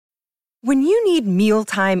When you need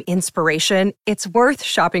mealtime inspiration, it's worth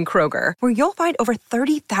shopping Kroger, where you'll find over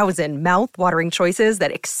 30,000 mouth-watering choices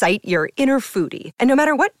that excite your inner foodie. And no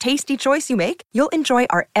matter what tasty choice you make, you'll enjoy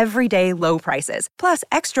our everyday low prices, plus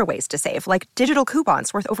extra ways to save, like digital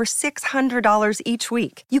coupons worth over $600 each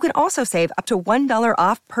week. You can also save up to $1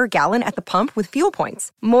 off per gallon at the pump with fuel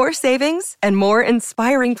points. More savings and more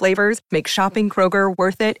inspiring flavors make shopping Kroger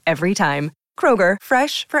worth it every time. Kroger,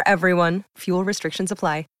 fresh for everyone. Fuel restrictions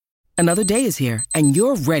apply. Another day is here, and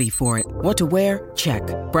you're ready for it. What to wear? Check.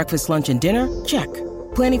 Breakfast, lunch, and dinner? Check.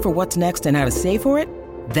 Planning for what's next and how to save for it?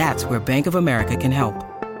 That's where Bank of America can help.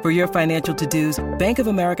 For your financial to-dos, Bank of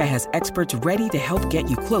America has experts ready to help get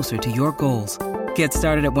you closer to your goals. Get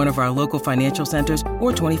started at one of our local financial centers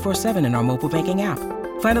or 24/7 in our mobile banking app.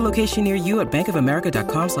 Find a location near you at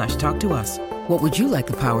bankofamerica.com/talktous. What would you like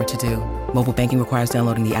the power to do? Mobile banking requires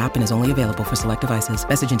downloading the app and is only available for select devices.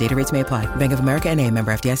 Message and data rates may apply. Bank of America N.A.,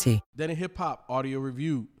 member FDIC. Then in hip-hop audio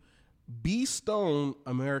review, B Stone,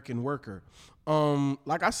 American Worker.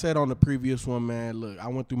 Like I said on the previous one, man, look, I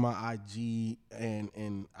went through my IG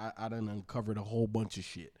and I done uncovered a whole bunch of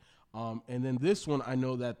shit. And then this one, I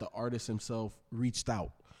know that the artist himself reached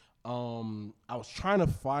out. I was trying to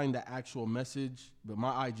find the actual message, but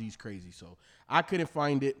my IG is crazy, so I couldn't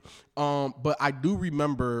find it. But I do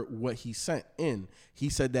remember what he sent in. He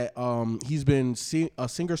said that he's been a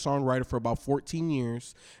singer-songwriter for about 14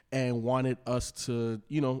 years and wanted us to,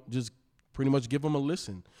 just pretty much give him a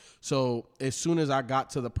listen. So as soon as I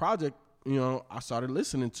got to the project, I started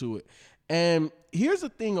listening to it. And here's the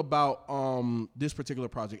thing about this particular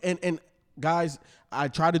project. And guys, I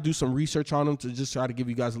tried to do some research on him to just try to give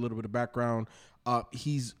you guys a little bit of background.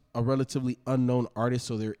 He's a relatively unknown artist,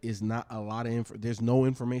 so there is not a lot of there's no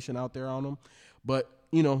information out there on him. But,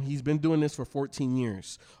 he's been doing this for 14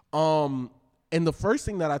 years. And the first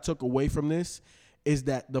thing that I took away from this is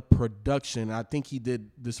that the production, I think he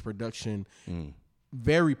did this production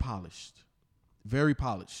very polished. Very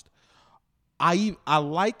polished. I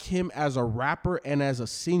like him as a rapper and as a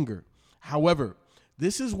singer. However,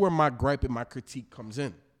 this is where my gripe and my critique comes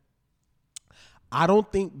in. I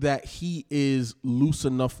don't think that he is loose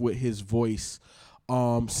enough with his voice,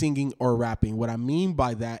 singing or rapping. What I mean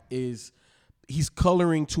by that is he's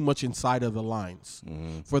coloring too much inside of the lines.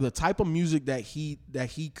 Mm-hmm. For the type of music that he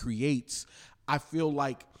creates, I feel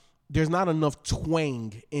like there's not enough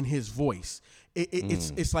twang in his voice.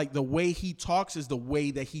 It's like the way he talks is the way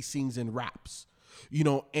that he sings and raps.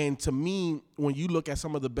 And to me, when you look at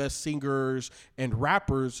some of the best singers and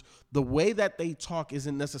rappers, the way that they talk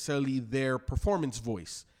isn't necessarily their performance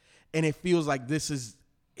voice. And it feels like this is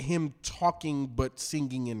him talking but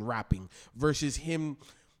singing and rapping versus him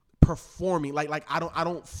performing. Like I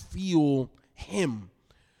don't feel him.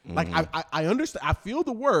 Mm-hmm. Like I understand. I feel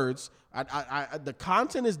the words. I the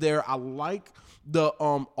content is there. I like the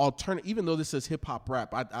alternative. Even though this says hip hop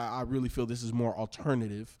rap, I really feel this is more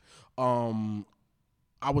alternative.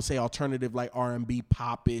 I would say alternative, like R&B,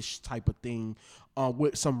 pop-ish type of thing,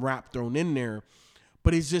 with some rap thrown in there.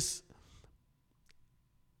 But it's just,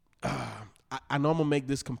 I know I'm gonna make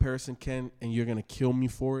this comparison, Ken, and you're gonna kill me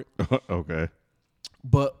for it. Okay.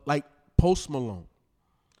 But like Post Malone,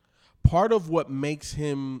 part of what makes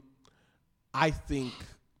him, I think,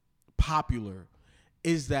 popular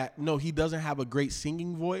is that he doesn't have a great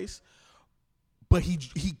singing voice, but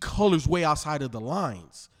he colors way outside of the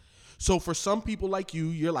lines. So for some people like you,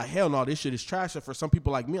 you're like, hell no, this shit is trash. And for some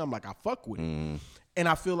people like me, I'm like, I fuck with it. And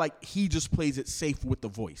I feel like he just plays it safe with the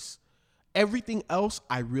voice. Everything else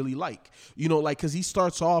I really like. Because he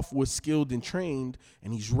starts off with Skilled and Trained,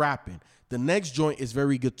 and he's rapping. The next joint is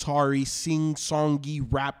very guitar-y, sing-songy,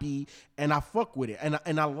 rappy, and I fuck with it.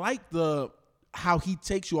 And I like how he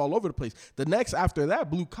takes you all over the place. The next after that,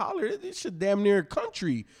 Blue Collar, this shit damn near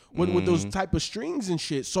country with those type of strings and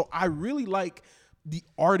shit. So I really like the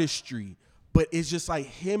artistry, but it's just like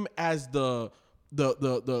him as the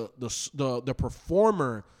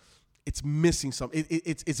performer, it's missing something.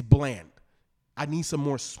 It's bland. I need some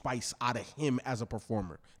more spice out of him as a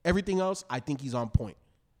performer. Everything else, I think he's on point.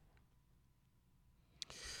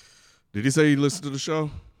 Did he say he listened to the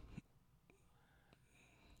show?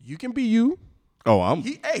 You can be you. Oh, I'm.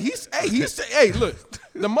 Hey, look,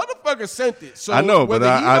 the motherfucker sent it. So I know, whether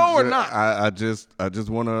but he know or not, I just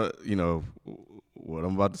want to, what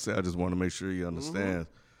I'm about to say. I just want to make sure he understands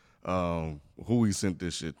who he sent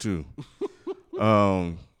this shit to.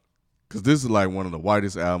 Because this is like one of the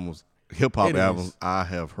whitest hip hop albums I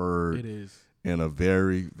have heard. It is in a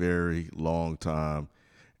very, very long time,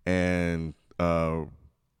 and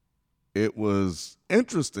it was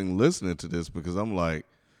interesting listening to this because I'm like,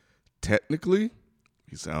 technically,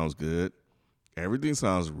 he sounds good. everything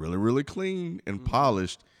sounds really, really clean and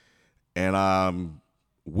polished. And I'm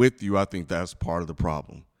with you. I think that's part of the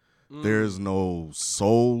problem. There's no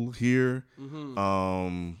soul here.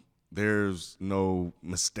 There's no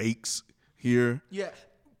mistakes here. Yeah.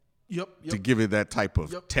 Yep. To give it that type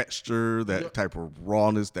of texture, that type of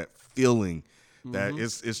rawness, that feeling, that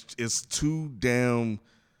it's too damn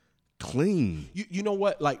clean. You know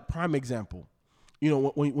what? Like, prime example. You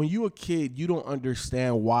know, when you a kid, you don't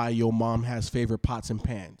understand why your mom has favorite pots and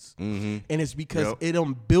pans, and it's because it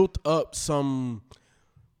built up some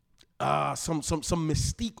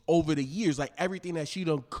mystique over the years. Like everything that she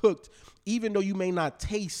done cooked, even though you may not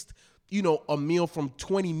taste, you know, a meal from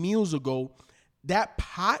 20 meals ago, that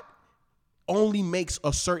pot only makes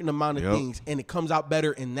a certain amount of things, and it comes out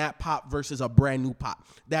better in that pot versus a brand new pot.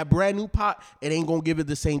 That brand new pot, it ain't gonna give it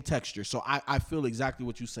the same texture. So I feel exactly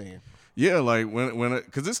what you're saying. Yeah, like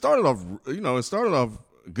because it started off,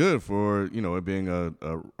 good for, you know, it being a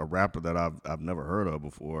rapper that I've never heard of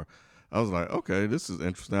before. I was like, okay, this is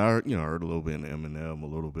interesting. I heard a little bit of Eminem, a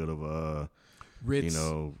little bit of Ritz. You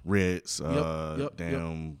know, Ritz.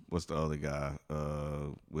 What's the other guy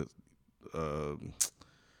with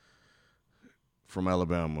from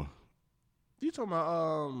Alabama? You talking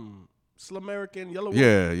about Slim American, Yellow Wolf?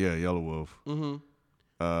 Yeah, Yellow Wolf.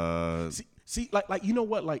 See, like you know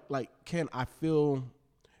what, like Ken, I feel,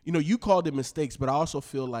 you know, you called it mistakes, but I also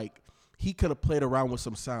feel like he could have played around with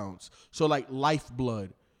some sounds. So like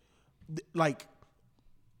Lifeblood, like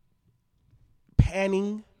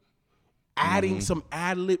panning, adding some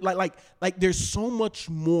ad lib, like there's so much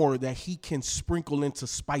more that he can sprinkle in to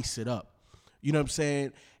spice it up. You know what I'm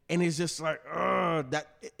saying? And it's just like that.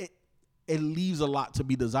 It leaves a lot to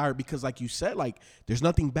be desired because, like you said, like there's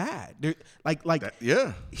nothing bad. There,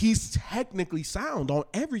 he's technically sound on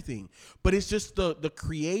everything, but it's just the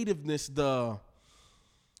creativeness, the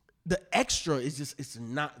extra is just, it's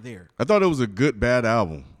not there. I thought it was a good bad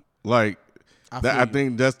album. Like I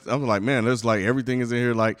think I'm like, man, there's like everything is in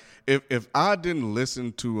here. Like if I didn't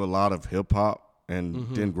listen to a lot of hip hop and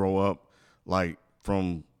didn't grow up like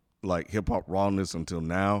from like hip hop rawness until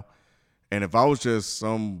now. And if I was just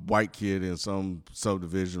some white kid in some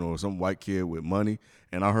subdivision or some white kid with money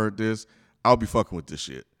and I heard this, I'll be fucking with this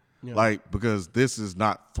shit. Yeah. Like, because this is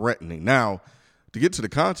not threatening. Now, to get to the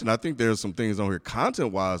content, I think there's some things on here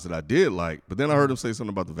content-wise that I did like. But then I heard him say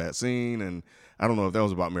something about the vaccine, and I don't know if that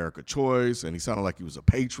was about America Choice, and he sounded like he was a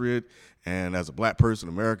patriot. And as a black person,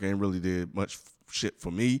 America ain't really did much shit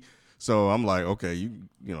for me. So I'm like, okay, you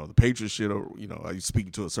know, the patriot shit, or, you know, you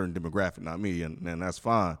speaking to a certain demographic, not me, and that's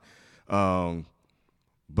fine.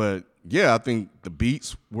 But yeah, I think the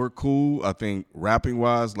beats were cool. I think rapping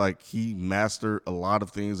wise, like he mastered a lot of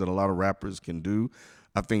things that a lot of rappers can do.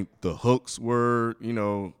 I think the hooks were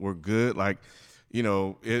good. Like, you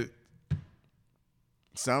know, it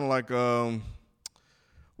sounded like,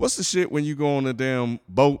 what's the shit when you go on a damn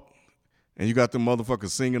boat and you got them motherfuckers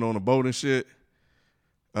singing on the boat and shit?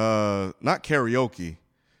 Not karaoke.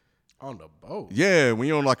 On the boat? Yeah, when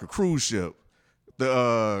you're on like a cruise ship.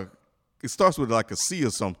 It starts with like a C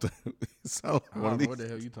or something. It sounds like one of these. What the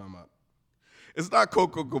hell you talking about? It's not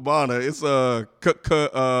Coco Cabana. It's God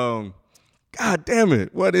damn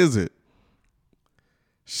it. What is it?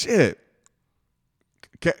 Shit.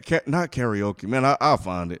 Not karaoke. Man, I'll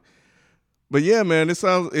find it. But yeah, man, it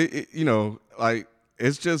sounds, you know, like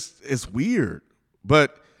it's weird.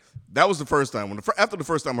 But that was the first time. After the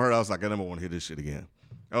first time I heard it, I was like, I never want to hear this shit again.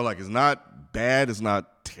 I was like, it's not bad. It's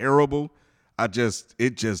not terrible.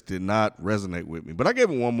 It just did not resonate with me. But I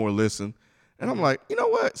gave it one more listen, and I'm like, you know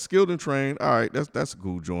what? Skilled and Trained. All right, that's a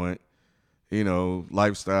cool joint. You know,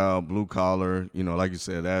 lifestyle, blue collar. You know, like you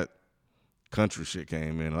said, that country shit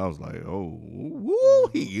came in. I was like, oh, woo,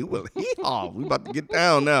 we about to get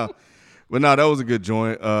down now. But no, that was a good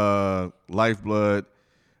joint. Lifeblood.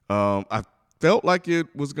 I felt like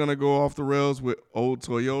it was gonna go off the rails with Old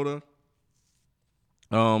Toyota,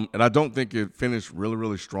 and I don't think it finished really,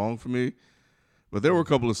 really strong for me. But there were a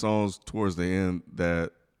couple of songs towards the end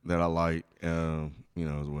that I liked, you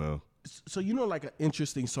know, as well. So, you know, like an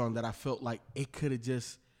interesting song that I felt like it could have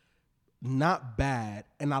just not bad,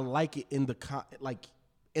 and I like it in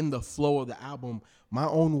the flow of the album, My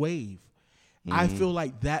Own Wave. I feel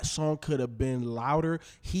like that song could have been louder.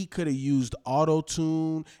 He could have used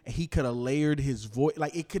auto-tune, and he could have layered his voice.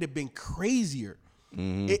 Like, it could have been crazier.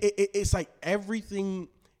 It's like everything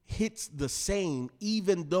hits the same,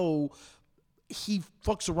 even though he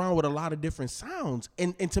fucks around with a lot of different sounds.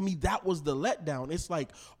 And to me, that was the letdown. It's like,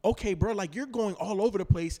 okay, bro, like you're going all over the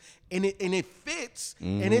place and it fits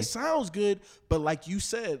and it sounds good. But like you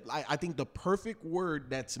said, I think the perfect word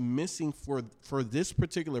that's missing for this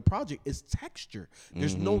particular project is texture.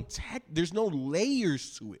 There's there's no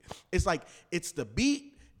layers to it. It's like, it's the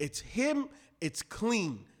beat, it's him, it's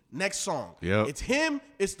clean. Next song. Yep. It's him,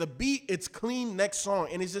 it's the beat, it's clean, next song.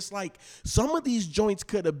 And it's just like some of these joints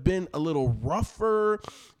could have been a little rougher,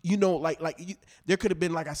 you know, there could have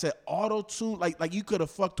been, like I said, auto-tune, like you could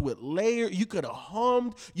have fucked with layer, you could have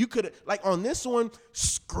hummed, you could have, like on this one,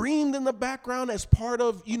 screamed in the background as part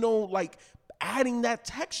of, you know, like adding that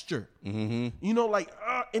texture. You know, like,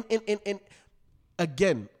 and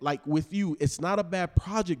again, like with you, it's not a bad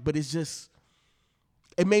project, but it's just,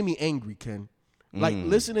 it made me angry, Ken. Like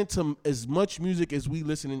listening to as much music as we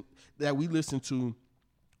listen to,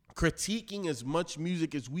 critiquing as much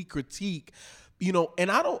music as we critique, you know,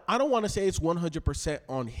 and I don't want to say it's 100%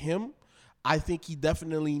 on him. I think he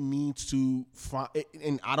definitely needs to find,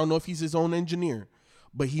 and I don't know if he's his own engineer,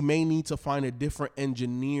 but he may need to find a different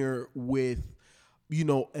engineer with, you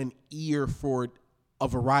know, an ear for a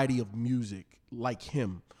variety of music like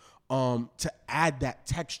him. To add that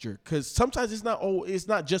texture, because sometimes it's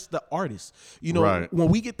not just the artist. You know, right. When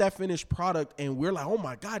we get that finished product and we're like, oh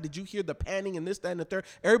my God, did you hear the panning and this, that, and the third?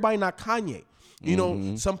 Everybody not Kanye. You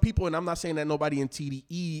know, some people, and I'm not saying that nobody in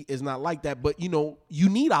TDE is not like that, but you know, you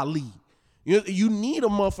need Ali. You need a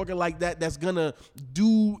motherfucker like that that's gonna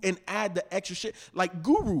do and add the extra shit. Like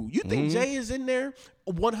Guru, you think Jay is in there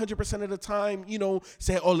 100% of the time, you know,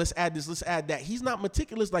 saying, oh, let's add this, let's add that. He's not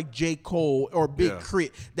meticulous like J. Cole or Big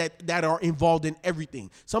Crit that are involved in everything.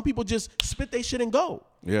 Some people just spit their shit and go.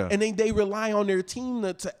 Yeah. And then they rely on their team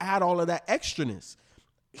to add all of that extraness.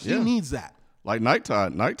 He needs that. Like Night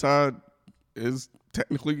Tide. Night Tide is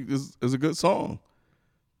technically is a good song,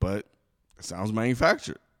 but it sounds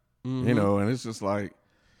manufactured. You know, and it's just like,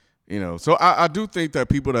 you know, so I do think that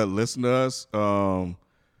people that listen to us,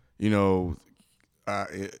 you know,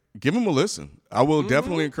 give them a listen. I will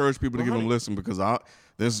definitely encourage people to give them a listen, because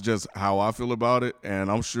this is just how I feel about it.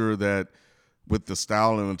 And I'm sure that with the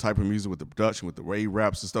style and the type of music, with the production, with the way he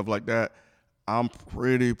raps and stuff like that, I'm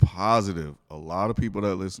pretty positive a lot of people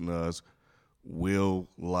that listen to us will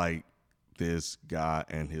like this guy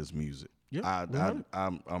and his music. Yep.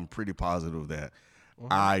 I'm pretty positive of that.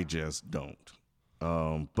 I just don't.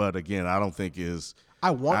 But again, I don't think is. I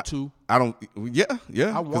want to. I don't. Yeah.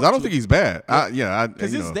 Because I don't think he's bad.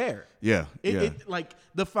 Because it's there. Yeah. It like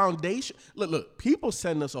the foundation. Look. People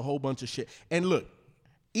send us a whole bunch of shit, and look.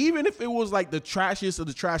 Even if it was like the trashiest of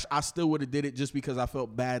the trash, I still would have did it just because I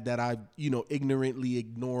felt bad that I, you know, ignorantly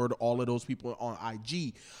ignored all of those people on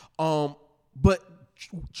IG. But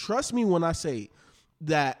trust me when I say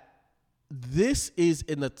that this is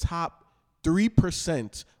in the top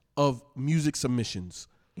 3% of music submissions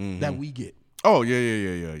that we get. Oh,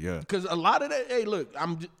 yeah. Because a lot of that, hey, look,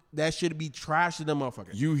 that should be trash to them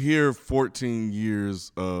motherfuckers. You hear 14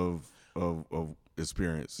 years of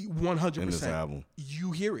experience 100% in this album.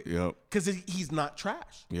 You hear it. Yep. Because he's not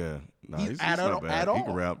trash. Yeah. No, he's at not bad. At all. He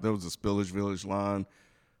can rap. There was a Spillage Village line,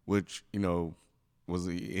 which, you know,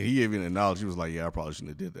 he even acknowledged, he was like, yeah, I probably shouldn't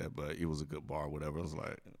have did that, but it was a good bar, whatever. I was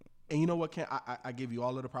like... And you know what, Ken? I give you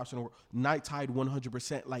all of the props in the world. Night Tide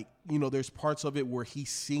 100%. Like, you know, there's parts of it where he's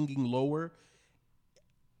singing lower.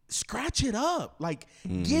 Scratch it up. Like,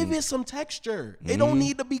 give it some texture. It don't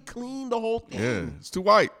need to be clean, the whole thing. Yeah, it's too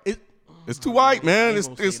white. It's too white, man.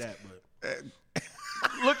 Look,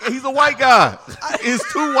 he's a white guy.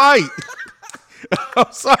 It's too white.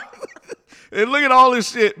 I'm sorry. And look at all this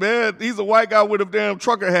shit, man. He's a white guy with a damn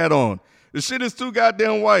trucker hat on. The shit is too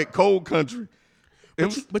goddamn white. Cold country.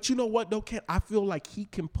 But you know what though, Ken? I feel like he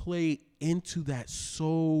can play into that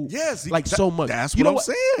so so much. That's what I'm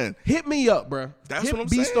saying. Hit me up, bro. That's what I'm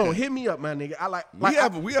saying. B-Stone, hit me up, my nigga.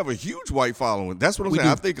 We have a huge white following. That's what I'm saying.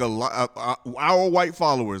 I think a lot our white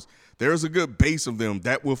followers, there's a good base of them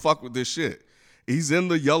that will fuck with this shit. He's in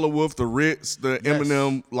the Yellow Wolf, the Ritz, the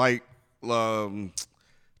Eminem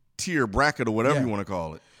tier bracket or whatever you want to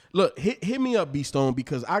call it. Look, hit me up, B-Stone,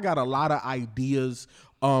 because I got a lot of ideas.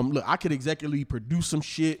 Look, I could executively produce some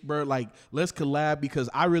shit, bro. Like, let's collab, because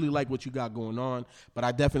I really like what you got going on, but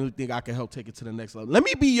I definitely think I can help take it to the next level. Let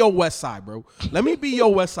me be your West Side, bro. Let me be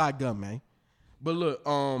your West Side gun, man. But look,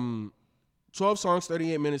 12 songs,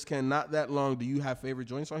 38 minutes, Ken, not that long. Do you have favorite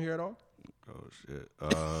joints on here at all? Oh, shit.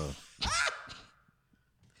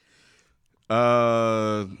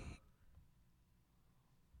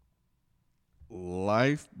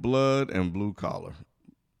 Lifeblood and Blue Collar.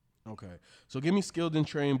 Okay. So give me Skilled and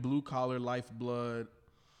Trained, Blue Collar, Lifeblood.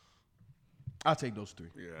 I'll take those 3.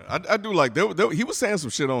 Yeah, I do like he was saying some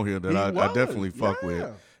shit on here that I definitely fuck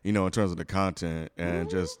with, in terms of the content and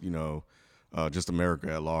just, just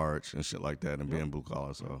America at large and shit like that and being blue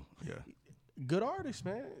collar. So, yeah. Good artist,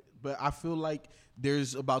 man. But I feel like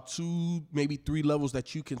there's about 2, maybe 3 levels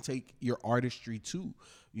that you can take your artistry to.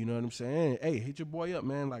 You know what I'm saying? Hey, hit your boy up,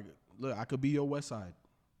 man. Like, look, I could be your West Side.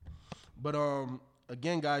 But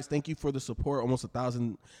again, guys, thank you for the support. Almost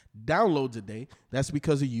 1,000 downloads a day. That's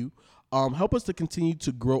because of you. Help us to continue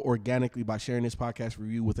to grow organically by sharing this podcast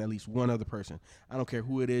review with at least one other person. I don't care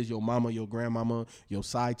who it is, your mama, your grandmama, your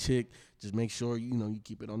side chick. Just make sure, you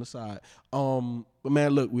keep it on the side. But,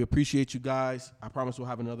 man, look, we appreciate you guys. I promise we'll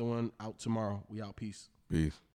have another one out tomorrow. We out. Peace. Peace.